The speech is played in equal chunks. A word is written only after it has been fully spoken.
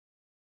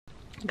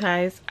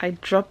Guys, I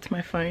dropped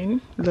my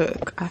phone.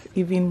 Look, I've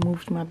even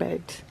moved my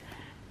bed.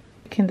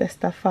 Picking the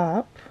stuff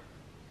up.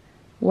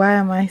 Why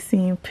am I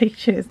seeing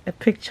pictures? A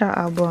picture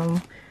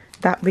album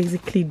that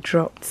basically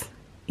dropped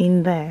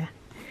in there.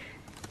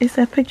 It's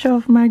a picture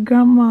of my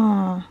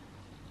grandma.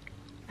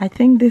 I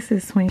think this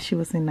is when she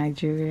was in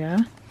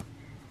Nigeria,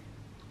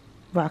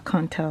 but I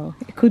can't tell.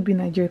 It could be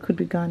Nigeria, it could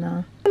be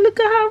Ghana. Look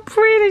at how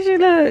pretty she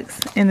looks.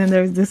 And then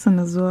there's this one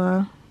as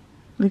well.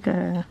 Look at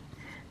her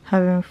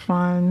having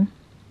fun.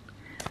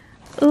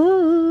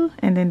 Ooh.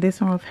 And then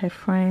this one with her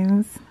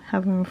friends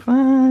having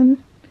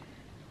fun.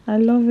 I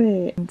love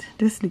it. And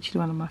this is literally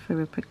one of my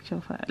favorite pictures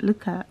of her.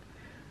 Look at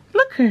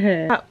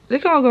her.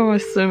 Look how my girl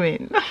was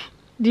swimming.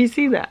 Do you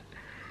see that?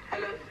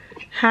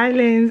 Hi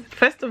Lens.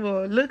 First of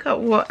all, look at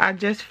what I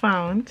just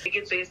found.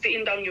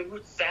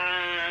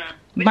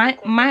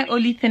 My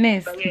only thing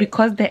is,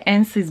 because the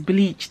ends is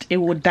bleached, it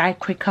will die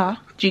quicker.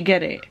 Do you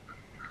get it?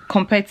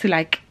 Compared to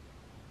like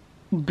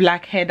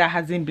black hair that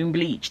hasn't been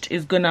bleached,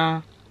 it's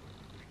gonna,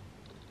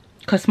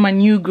 because my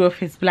new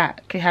growth is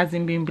black, it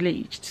hasn't been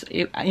bleached.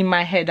 In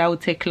my head that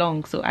would take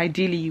long, so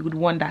ideally you would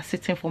want that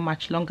sitting for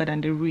much longer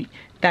than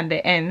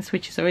the ends,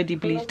 which is already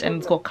bleached and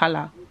it's got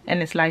color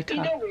and it's lighter.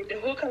 The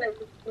whole color is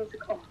going to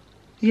come.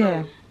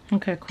 Yeah.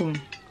 Okay, cool.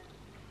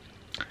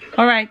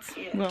 All right,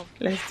 well,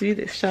 let's do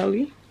this, shall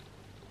we?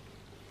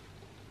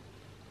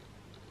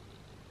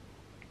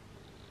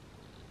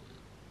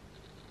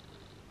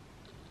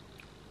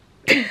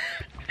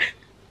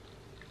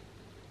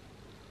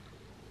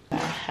 I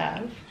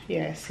have,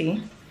 yeah,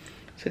 see,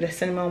 so the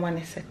cinnamon one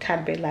is a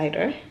tad bit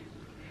lighter,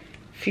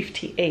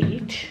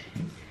 58,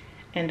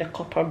 and the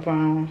copper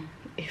brown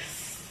is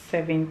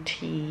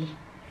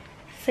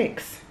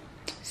 76.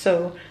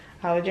 So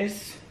I'll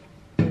just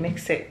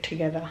mix it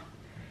together.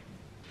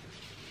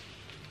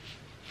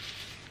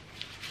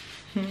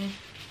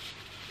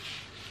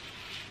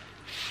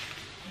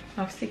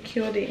 I've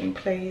secured it in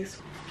place.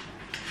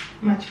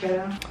 Much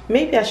better.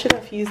 Maybe I should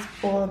have used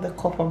all the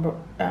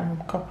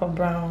copper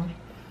brown,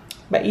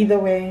 but either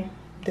way,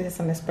 this is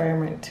an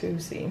experiment to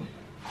see.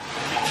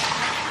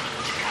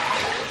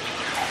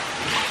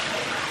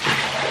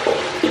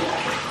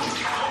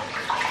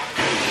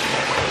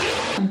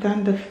 I'm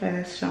done the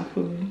first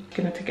shampoo.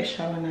 Gonna take a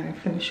shower now and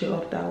finish it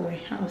off that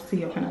way. I'll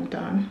see you when I'm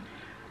done.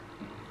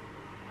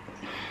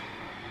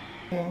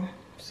 Okay,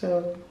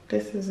 so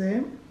this is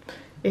it.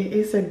 It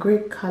is a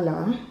great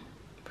color.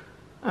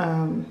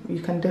 You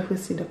can definitely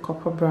see the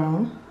copper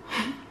brown.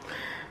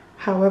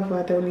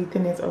 However, the only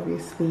thing is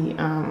obviously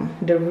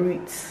the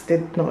roots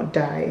did not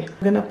die.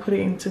 I'm gonna put it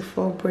into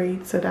 4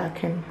 braids so that I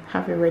can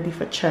have it ready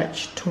for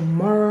church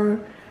tomorrow.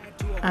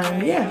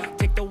 Yeah.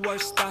 Take the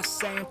worst I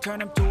say and turn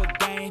them to a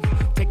game.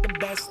 Take the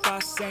best I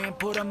say and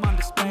put them on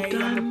display.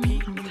 I'm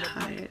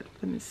tired.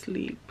 I'm gonna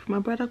sleep. My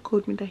brother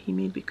called me that he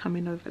may be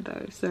coming over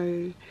though,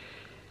 so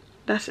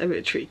that's a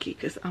bit tricky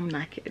because I'm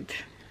naked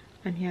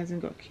and he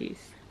hasn't got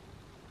keys.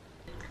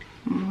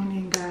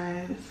 Morning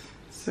guys,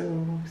 so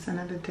it's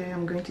another day.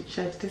 I'm going to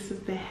church. This is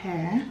the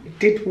hair. It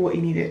did what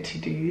it needed to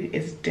do.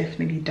 It's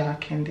definitely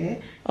darkened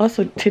it.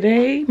 Also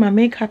today my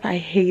makeup, I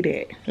hate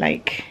it.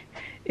 Like,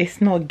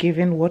 it's not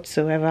giving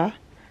whatsoever.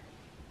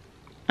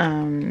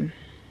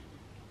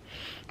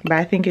 But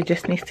I think it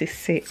just needs to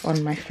sit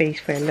on my face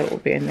for a little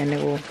bit and then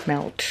it will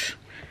melt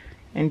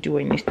and do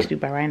what it needs to do.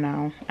 But right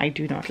now I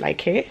do not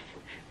like it.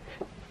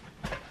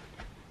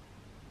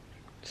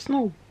 It's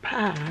not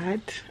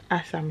bad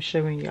as I'm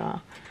showing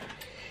y'all.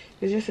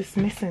 It's just, it's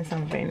missing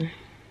something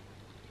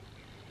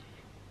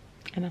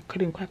and I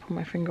couldn't quite put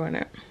my finger on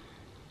it.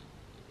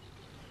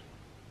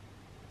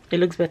 It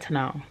looks better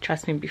now,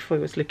 trust me. Before it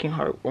was looking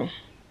horrible.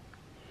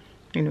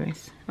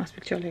 Anyways, I'll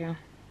speak to you later.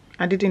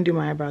 I didn't do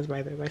my eyebrows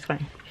by the way, but it's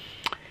fine.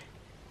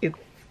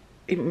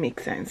 It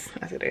makes sense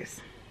as it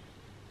is.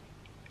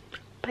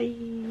 Bye.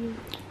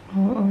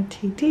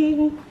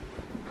 OOTD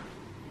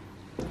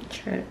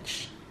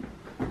church.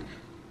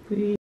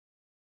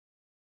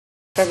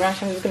 For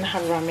brunch, I'm just gonna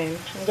have ramen.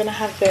 I'm gonna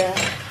have the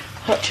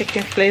hot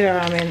chicken flavor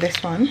ramen,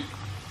 this one.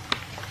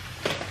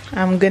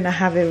 I'm gonna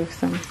have it with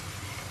some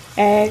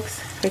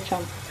eggs, which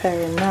I'm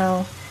preparing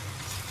now,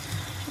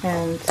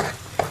 and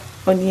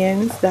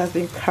onions that have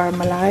been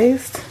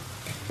caramelized.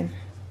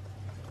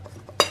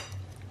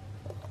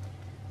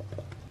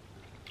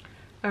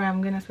 Alright,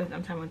 I'm gonna spend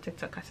some time on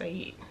TikTok as I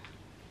eat.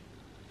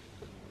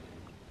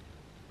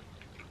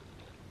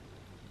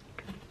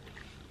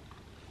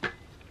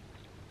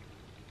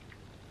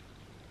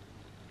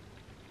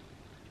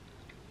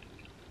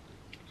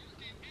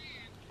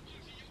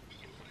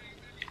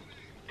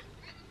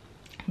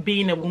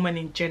 Being a woman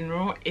in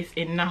general is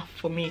enough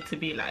for me to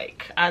be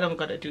like, I don't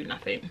gotta do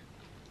nothing.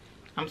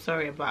 I'm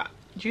sorry, but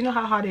do you know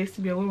how hard it is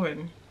to be a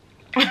woman?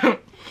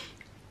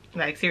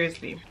 Like,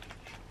 seriously.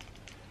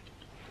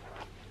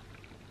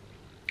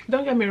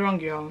 Don't get me wrong,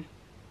 y'all.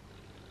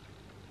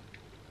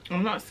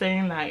 I'm not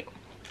saying like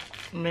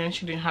men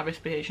shouldn't have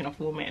expectation of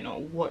women or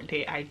what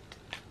they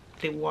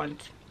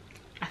want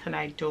as an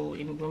idol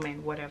in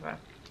women, whatever.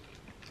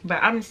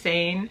 But I'm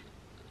saying,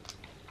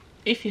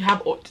 if you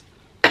have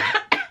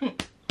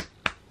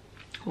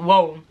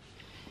whoa,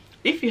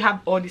 if you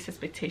have all this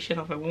expectation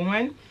of a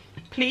woman,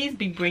 please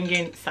be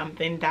bringing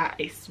something that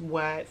is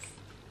worth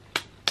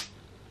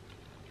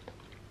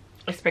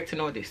expecting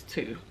all this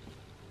too.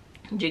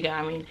 Do you get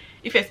what I mean?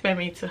 If you expect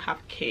me to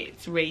have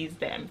kids, raise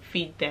them,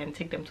 feed them,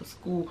 take them to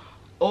school,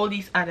 all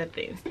these other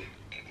things,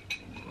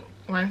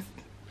 once,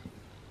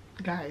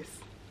 guys,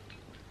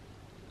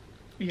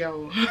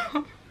 yo.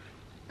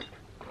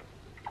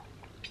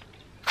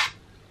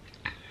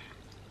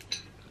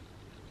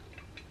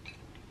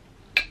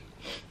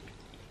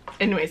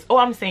 Anyways, all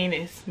I'm saying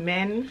is,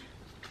 men,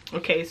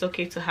 okay, it's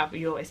okay to have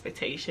your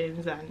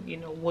expectations and you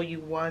know what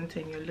you want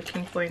and you're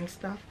looking for and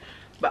stuff,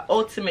 but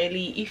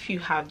ultimately, if you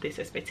have this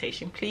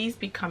expectation, please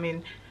be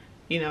coming,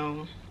 you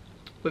know,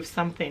 with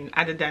something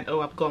other than, oh,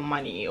 I've got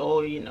money,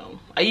 or you know,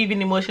 are you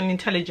even emotionally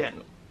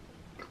intelligent?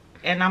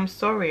 And I'm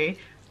sorry,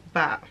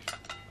 but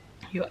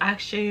your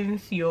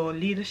actions, your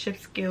leadership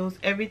skills,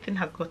 everything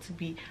has got to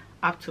be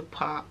up to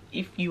par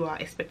if you are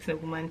expecting a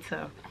woman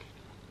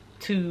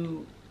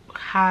to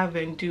have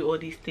and do all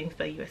these things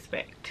that you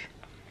expect.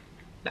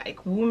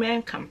 Like,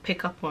 women can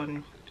pick up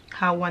on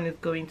how one is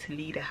going to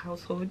lead a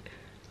household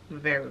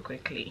very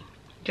quickly,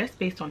 just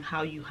based on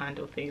how you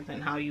handle things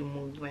and how you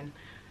move. When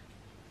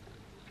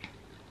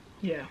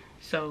yeah,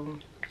 so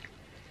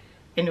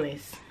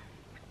anyways,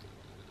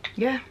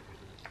 yeah,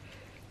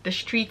 the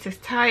street is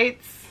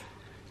tight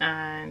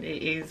and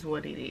it is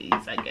what it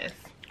is, I guess.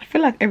 I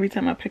feel like every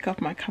time I pick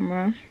up my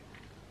camera,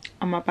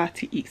 I'm about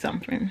to eat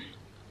something.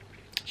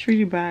 It's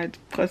really bad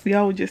because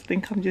y'all would just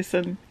think I'm just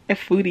a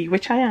foodie,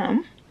 which I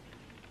am,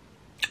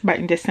 but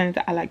in the sense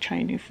that I like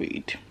trying new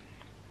food,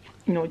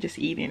 you know, just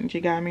eating. Do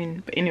you get what I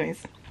mean? But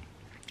anyways,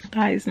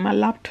 guys, my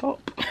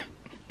laptop.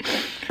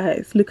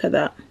 Guys, look at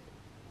that.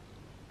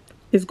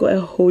 It's got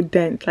a whole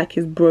dent, like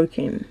it's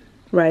broken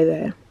right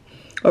there.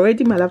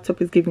 Already my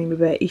laptop is giving me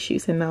bad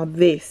issues, and now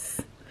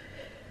this.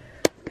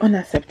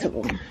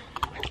 Unacceptable.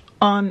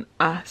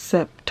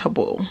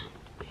 Unacceptable.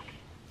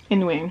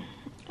 Anyway,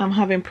 I'm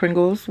having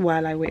Pringles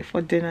while I wait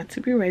for dinner to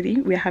be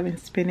ready. We're having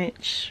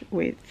spinach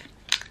with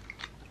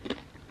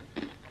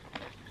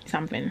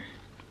something.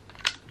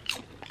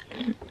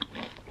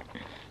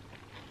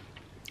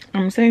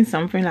 I'm saying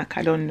something like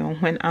I don't know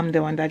when I'm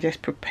the one that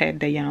just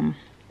prepared the yam.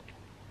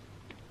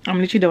 I'm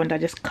literally the one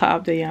that just cut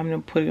up the yam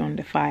and put it on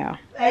the fire.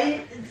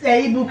 I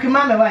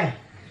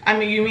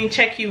mean, you mean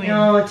check you in?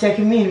 No, check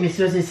me in, Miss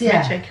Rosie.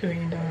 I check you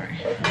in, don't worry.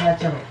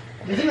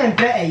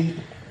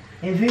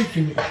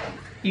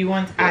 You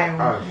want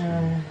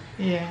iron?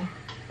 Yeah.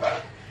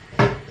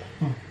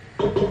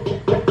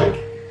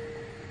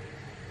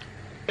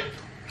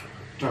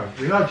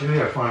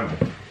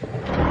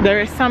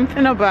 There is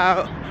something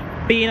about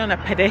being on a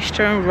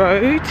pedestrian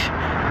road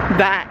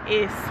that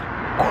is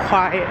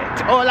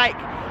quiet,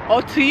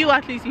 or to you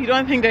at least, you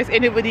don't think there's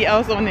anybody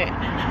else on it.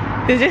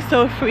 It's just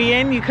so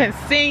freeing. You can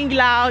sing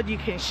loud, you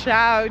can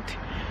shout.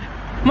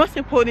 Most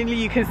importantly,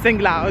 you can sing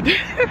loud.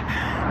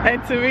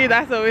 And to me,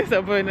 that's always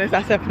a bonus,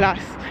 that's a plus.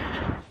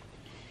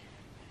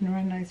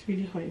 Right now it's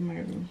really hot in my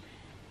room.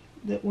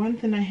 The one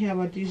thing I hear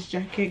about this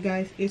jacket,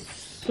 guys, is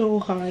so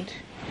hard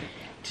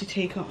to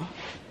take off.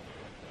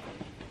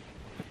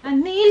 I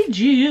need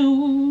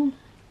you,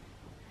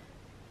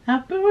 I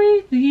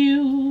breathe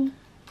you,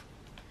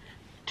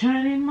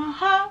 turning my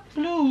heart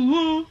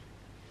blue.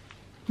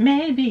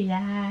 Maybe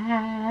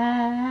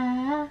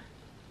I.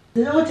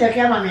 No, check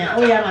your mommy.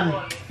 Oh, yeah,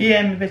 mommy.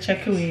 Yeah, me be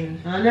check you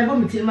in. I never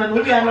meet him, man.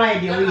 We have no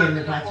idea where you're in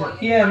the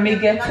patch. Yeah, me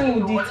get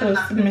two details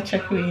to me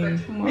check you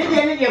in. Maybe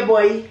any your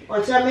boy,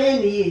 or some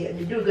any,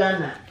 and do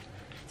Ghana.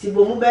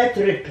 Tibomu bear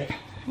trip.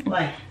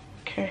 Why?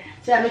 Okay.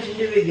 So I mentioned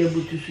the radio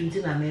to swing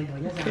in a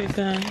member. Okay,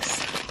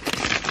 guys.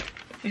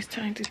 It's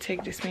time to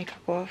take this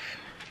makeup off.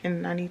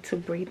 And I need to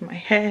braid my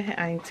hair.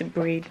 I need to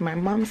braid my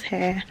mom's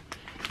hair.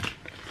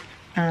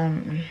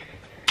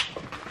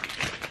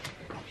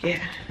 Yeah.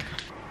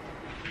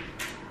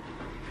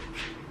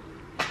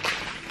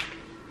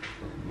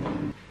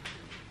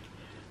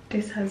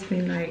 This has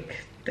been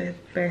like the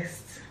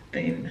best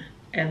thing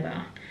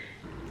ever.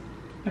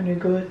 And we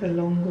go the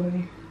long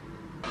way.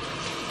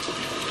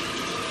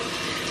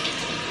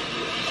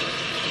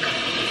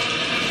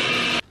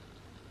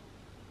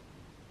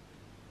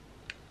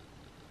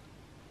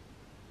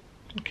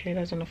 Okay,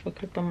 that's enough for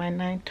quick, but my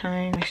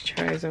nighttime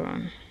moisturizer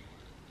on.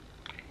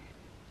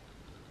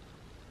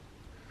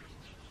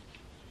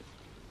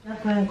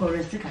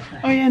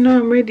 Oh yeah, no,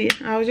 I'm ready.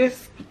 I was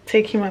just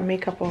taking my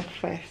makeup off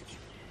first.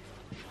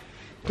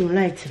 You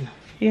like it?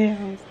 Yeah,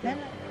 I was there.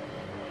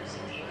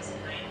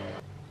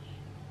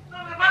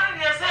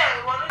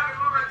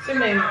 So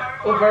then,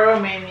 overall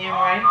menu,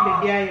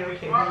 right? Baby, are you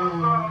okay?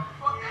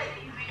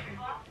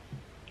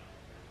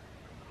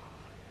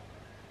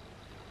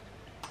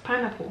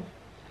 Pineapple.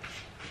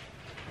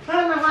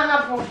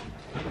 Pineapple.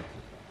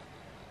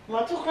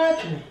 What to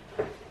crack me?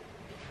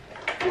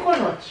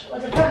 Coconut.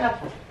 What's a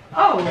pineapple?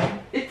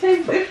 Oh, it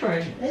tastes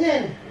different.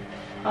 Yeah.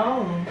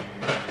 Oh.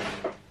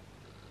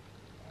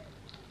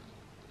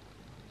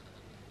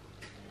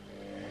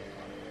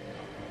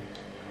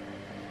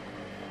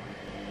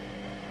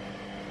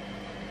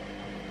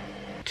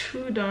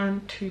 2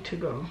 done, 2 to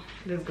go.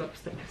 Let's go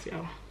upstairs,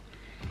 y'all.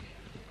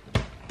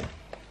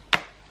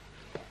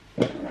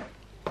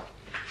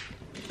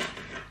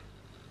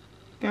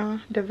 Yeah,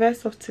 the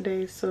verse of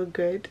today is so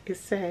good. It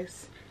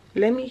says,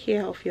 "Let me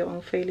hear of your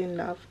unfailing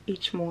love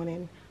each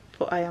morning,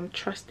 for I am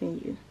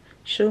trusting you.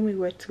 Show me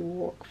where to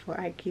walk, for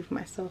I give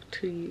myself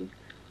to you."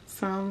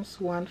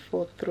 Psalms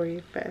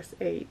 143 verse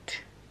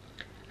 8.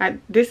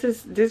 And this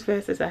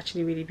verse is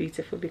actually really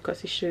beautiful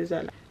because it shows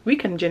that we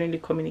can genuinely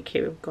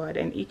communicate with God,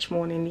 and each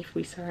morning if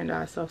we surrender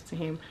ourselves to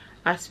him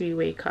as we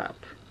wake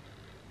up,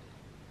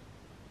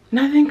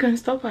 nothing can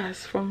stop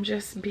us from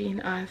just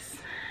being us.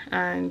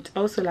 And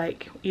also,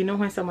 like, you know,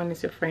 when someone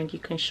is your friend, you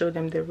can show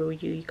them the real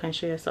you, you can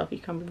show yourself, you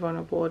can be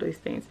vulnerable, all those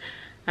things.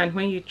 And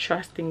when you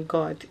trust in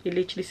God, it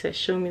literally says,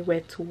 "Show me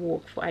where to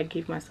walk, for I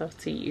give myself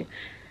to you."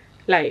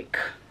 Like,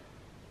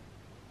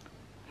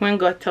 when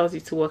God tells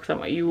you to walk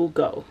somewhere, you will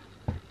go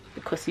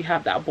because you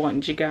have that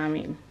bond. You get what I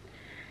mean?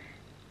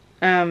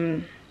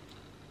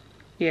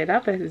 Yeah,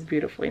 that verse is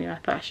beautiful, and I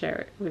thought I'd share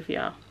it with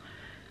y'all.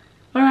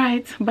 All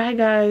right, bye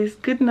guys,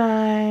 good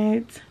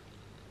night.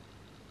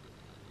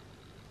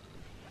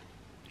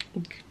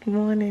 Good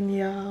morning,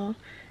 y'all.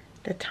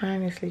 The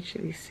time is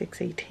literally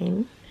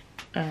 6:18.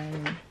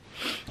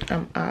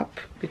 I'm up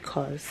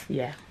because,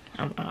 yeah,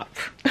 I'm up.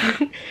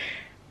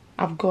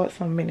 I've got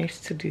some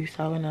minutes to do,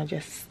 so I want to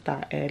just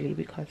start early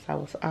because I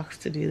was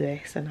asked to do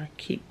this and I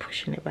keep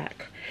pushing it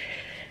back.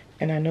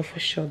 And I know for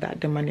sure that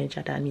the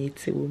manager that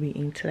needs it will be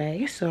in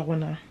today, so I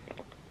want to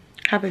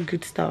have a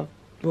good start.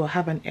 Well,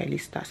 have an early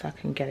start so I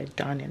can get it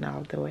done and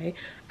out of the way.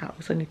 I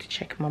also need to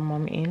check my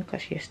mom in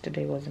because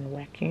yesterday wasn't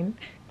working.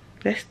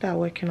 Let's start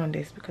working on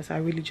this because I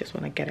really just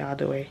want to get it out of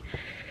the way.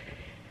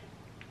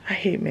 I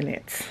hate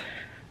minutes,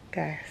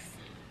 guys.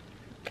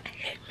 I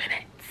hate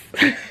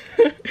minutes.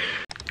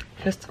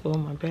 First of all,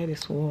 my bed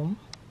is warm,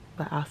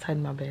 but outside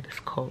my bed is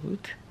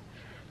cold.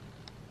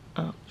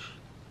 Ouch.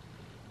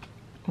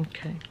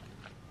 Okay.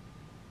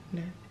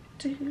 Let's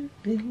do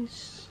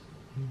this.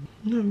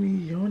 Not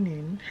me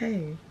yawning.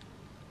 Hey.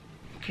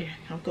 Okay,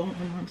 I've got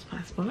my mom's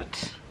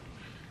passport.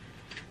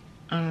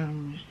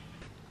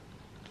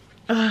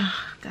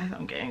 Guys,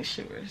 I'm getting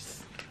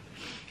shivers.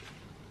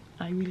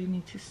 I really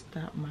need to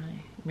start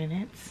my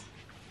minutes.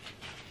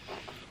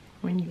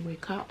 When you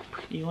wake up,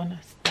 you want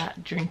to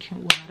start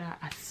drinking water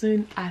as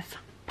soon as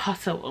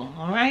possible,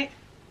 all right?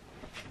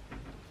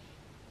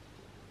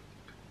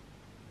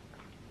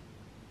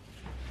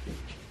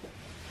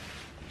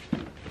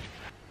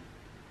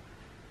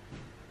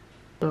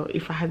 So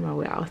if I had my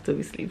way, I'll still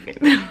be sleeping.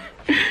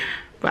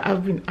 But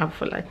I've been up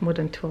for like more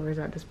than 2 hours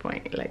at this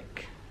point.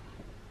 Like,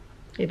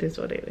 it is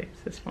what it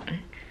is. It's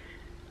fine.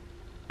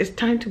 It's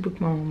time to book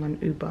my mom an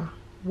Uber.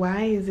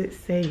 Why is it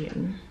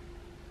saying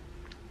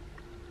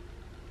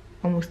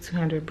almost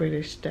 200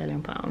 British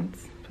sterling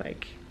pounds?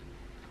 Like,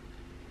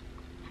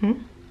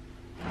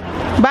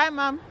 Bye,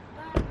 Mom.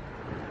 Bye.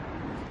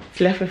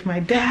 Left with my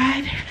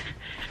dad,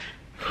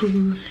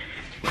 who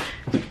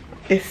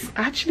is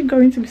actually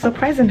going to be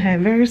surprising her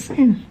very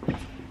soon.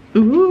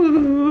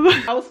 Ooh.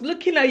 I was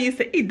looking at you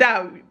saying,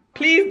 "Dad,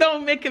 please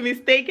don't make a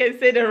mistake and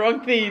say the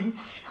wrong thing."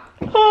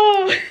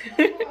 Oh.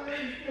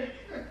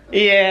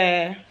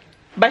 Yeah.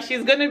 But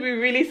she's gonna be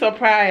really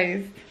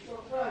surprised.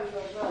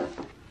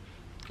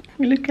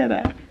 Look at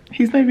that.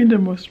 He's not even the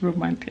most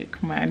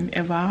romantic man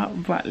ever,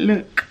 but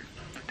look,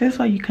 that's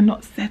why you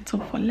cannot settle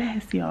for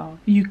less, y'all.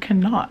 You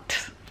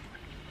cannot.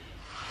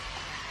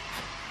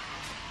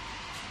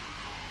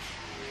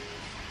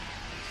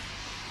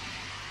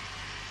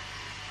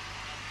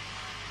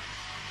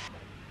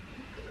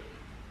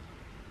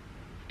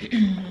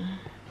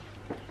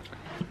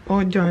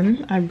 All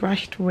done. I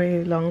brushed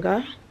way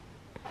longer.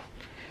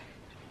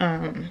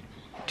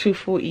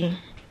 240.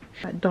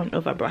 But don't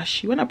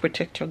overbrush. You want to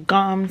protect your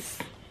gums,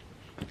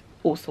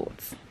 all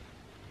sorts.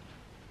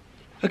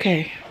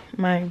 Okay,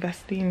 my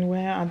Vaseline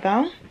wear are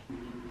down.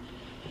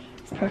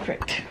 It's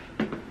perfect.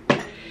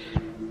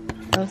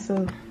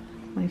 Also,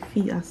 my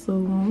feet are so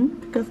warm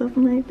because of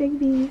my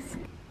babies.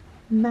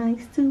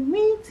 Nice to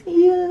meet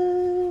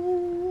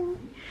you.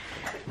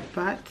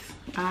 But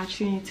I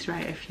actually need to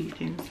write a few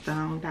things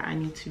down that I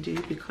need to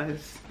do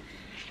because,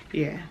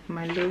 yeah,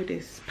 my load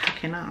is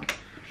packing up.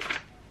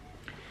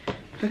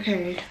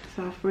 Okay,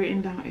 so I've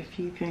written down a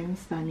few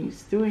things that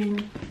needs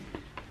doing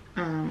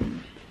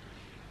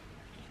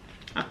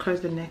across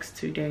the next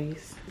 2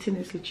 days. It's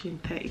literally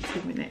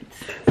 32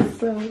 minutes.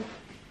 So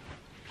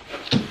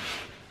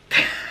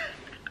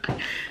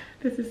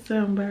this is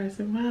so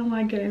embarrassing. Why am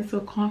I getting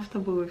so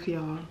comfortable with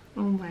y'all?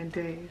 Oh my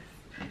days.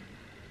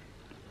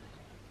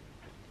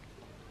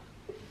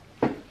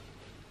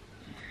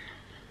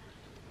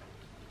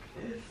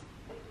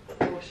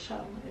 I will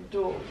shut my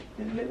door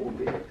a little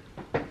bit.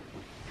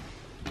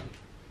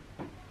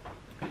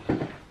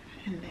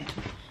 And then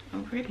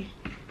I'm ready.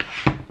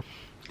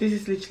 This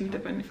is literally the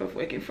benefit of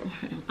working from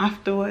home.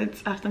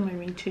 Afterwards, after my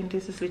meeting,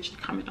 this is literally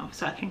coming off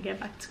so I can get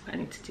back to what I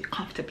need to do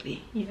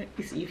comfortably. Yeah,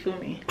 you feel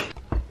me?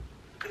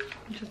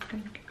 I'm just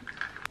gonna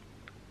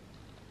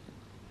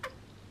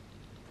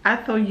I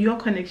thought your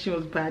connection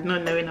was bad,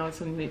 not knowing I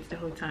was on mute the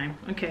whole time.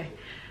 Okay.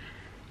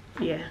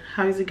 Yeah,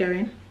 how is it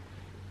going?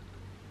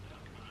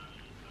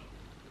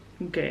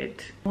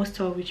 Good. Most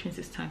of which means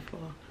it's time for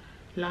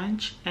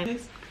lunch, and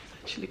it's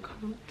actually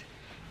cold.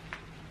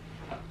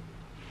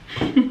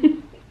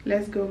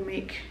 Let's go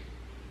make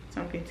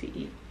something to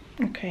eat.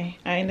 Okay,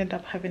 I ended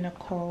up having a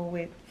call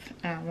with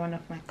one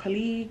of my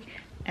colleagues,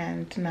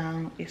 and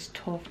now it's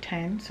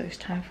 12:10, so it's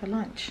time for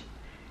lunch,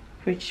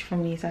 which for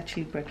me is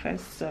actually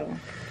breakfast. So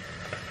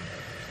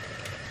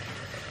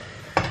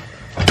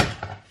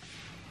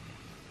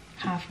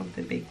half of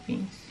the baked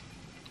beans.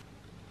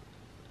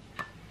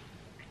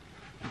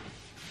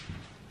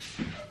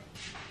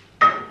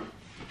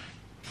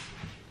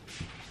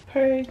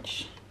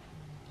 Porridge.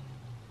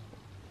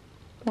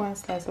 1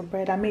 slice of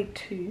bread. I made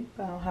 2,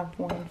 but I'll have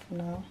 1 for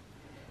now.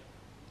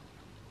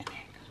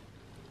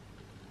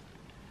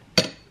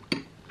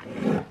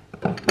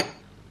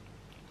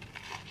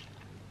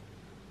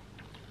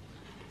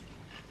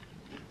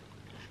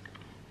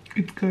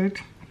 It's good.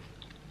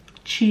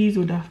 Cheese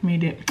would have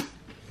made it.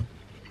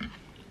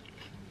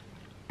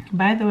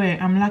 By the way,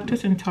 I'm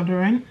lactose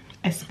intolerant,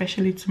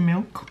 especially to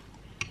milk.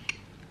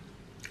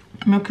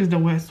 Milk is the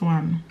worst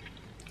one.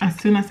 As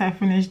soon as I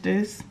finish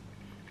this,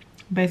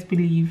 best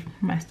believe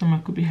my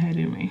stomach will be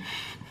hurting me.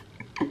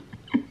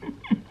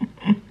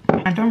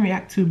 I don't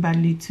react too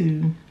badly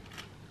to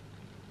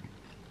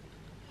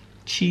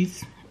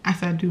cheese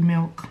as I do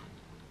milk.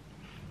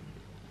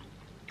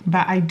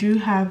 But I do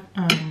have,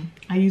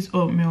 I use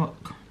oat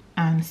milk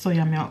and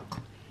soya milk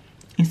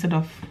instead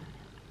of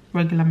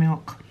regular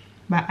milk.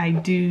 But I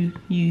do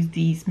use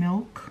these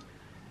milk,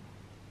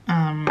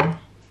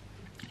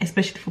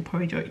 especially for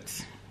porridge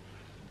oats.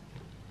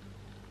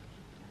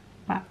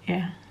 But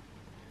yeah,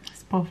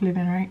 it's part of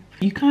living, right?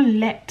 You can't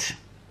let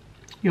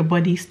your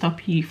body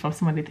stop you from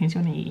some of the things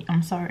you want to eat.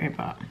 I'm sorry,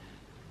 but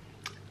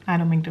I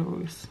don't make the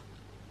rules.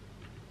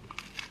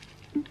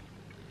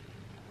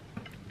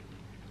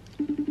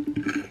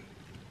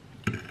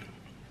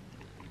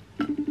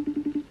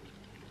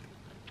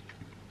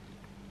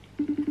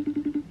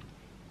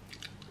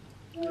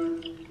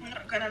 I'm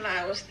not gonna lie,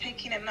 I was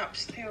taking a nap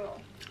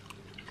still.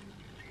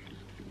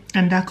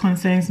 And that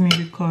concerns me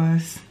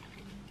because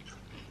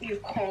You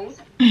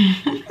called.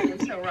 I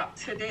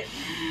interrupted it.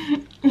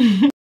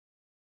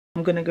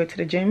 I'm gonna go to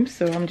the gym,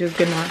 so I'm just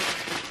gonna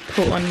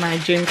put on my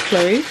gym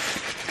clothes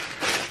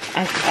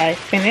as I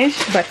finish.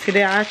 But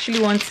today I actually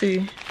want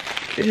to,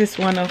 this is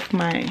one of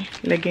my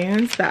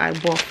leggings that I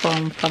bought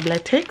from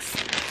Fabletics,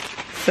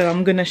 so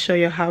I'm gonna show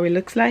you how it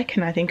looks like,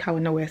 and I think I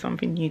want to wear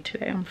something new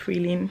today. I'm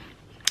feeling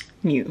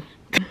new.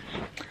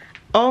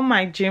 All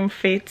my gym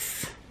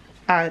fits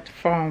are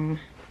from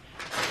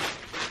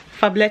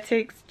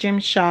Fabletics,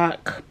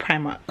 Gymshark,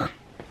 Primark.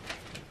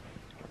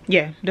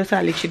 Yeah, those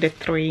are literally the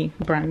 3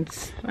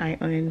 brands I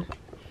own.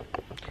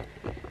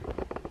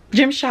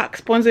 Gymshark,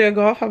 sponsor your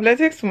girl.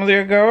 Fabletics, sponsor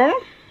your girl.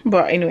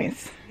 But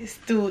anyways, it's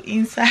still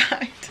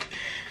inside.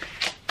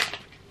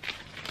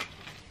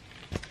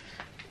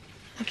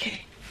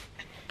 Okay.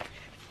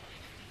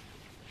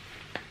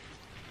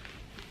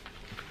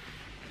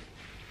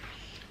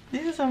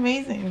 This is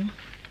amazing.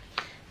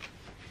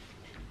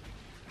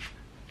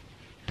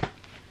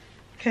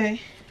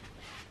 Okay,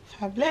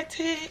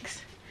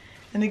 Fabletics,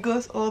 and it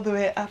goes all the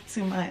way up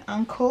to my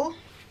ankle.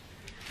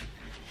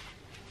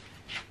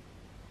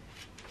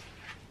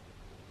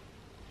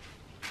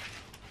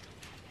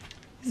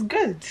 It's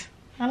good.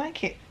 I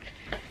like it.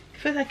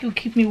 Feels like it will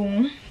keep me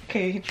warm.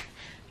 Okay,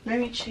 let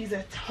me choose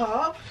a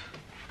top.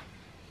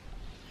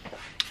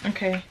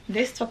 Okay,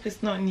 this top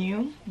is not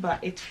new, but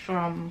it's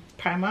from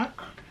Primark.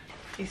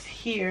 It's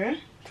here,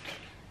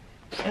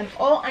 and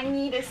all I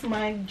need is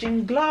my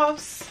gym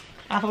gloves.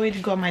 I've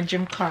already got my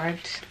gym card,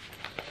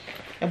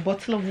 a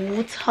bottle of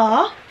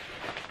water,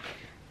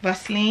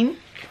 Vaseline,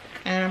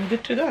 and I'm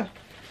good to go.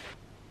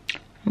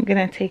 I'm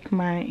gonna take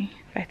my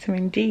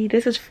vitamin D.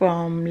 This is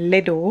from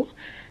Lidl,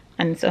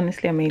 and it's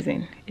honestly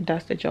amazing. It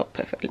does the job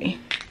perfectly.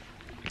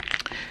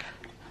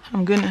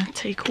 I'm gonna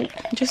take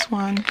just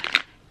one,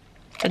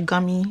 the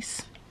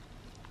gummies.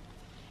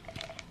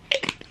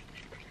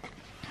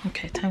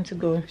 Okay, time to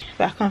go.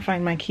 But I can't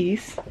find my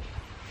keys.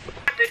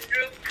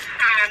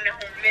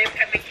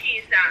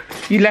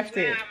 You left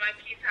it.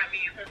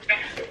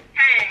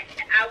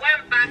 I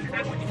went back.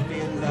 When you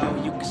feel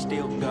low, you can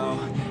still go.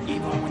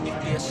 Even when you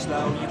feel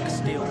slow, you can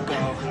still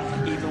go.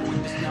 Even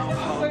when there's no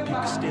hope, you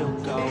can still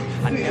go.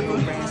 I never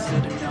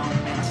answer to no,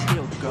 man, I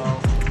still go.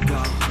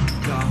 Go,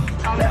 go,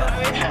 go.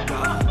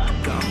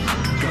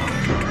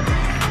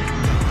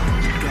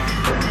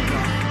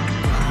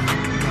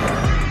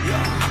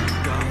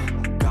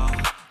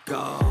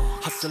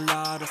 Hustle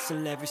hard,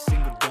 hustle every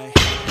single day.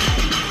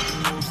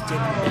 Moves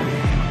different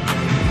day.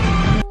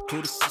 To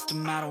the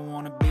system, I don't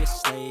wanna be a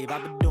slave.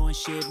 I've been doing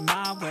shit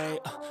my way,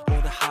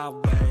 or the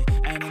highway.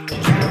 And in the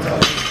driveway,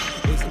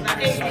 isn't that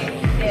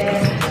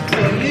So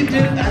you do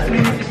as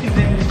many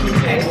citizens as you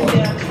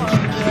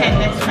can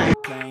next time.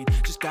 plain?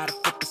 Just gotta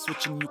flip the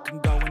switch and you can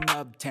go and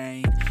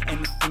obtain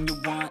anything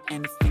you want,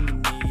 anything you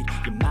need.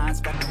 Your mind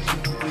minds got the key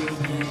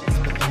ingredient, it's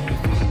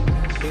believing.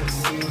 They'll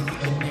see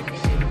the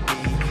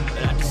negativity,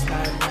 but I just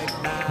slide right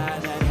by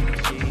that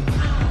energy.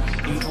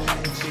 Even when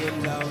you feel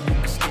low, you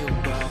can still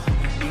go.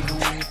 Even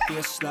when you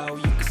feel slow,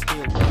 you can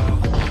still go.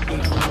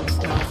 Even when there's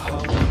no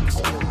hope, you can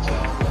still go.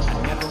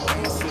 I never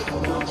ran,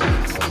 sitting no, you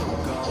can still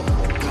go.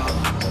 Go,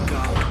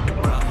 go,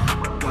 go,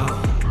 go, go,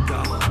 go,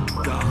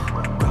 go, go,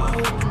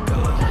 go,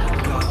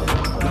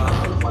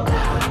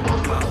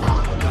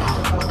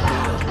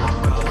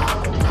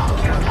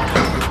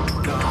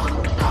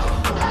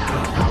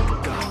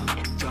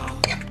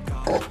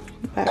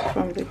 Back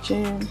from the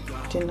gym,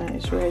 dinner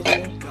is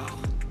ready.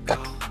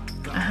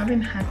 I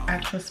haven't had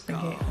actual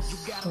spaghetti for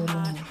so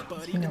long.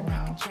 It's been a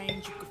while.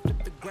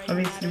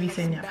 Obviously,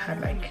 recently I've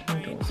had like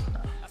noodles.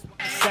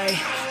 Say,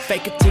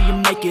 fake it till you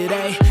make it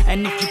A.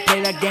 And if you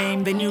play that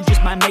game, then you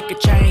just might make a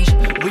change.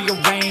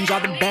 Rearrange all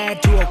the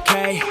bad to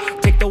okay.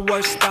 Take the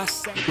worst I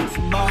say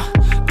for more.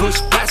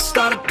 Push past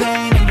all the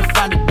pain and you'll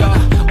find a door.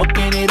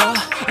 Open it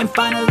up and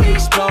finally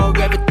explore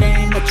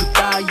everything that you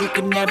thought you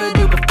could never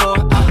do before.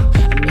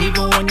 And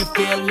even when you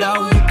feel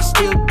low, you can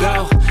still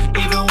go.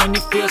 Even when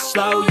you feel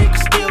slow, you can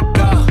still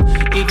go.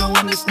 Even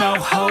when there's no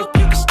hope,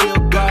 you can still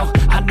go.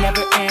 I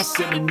never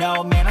answer to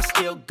no, man, I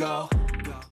still go.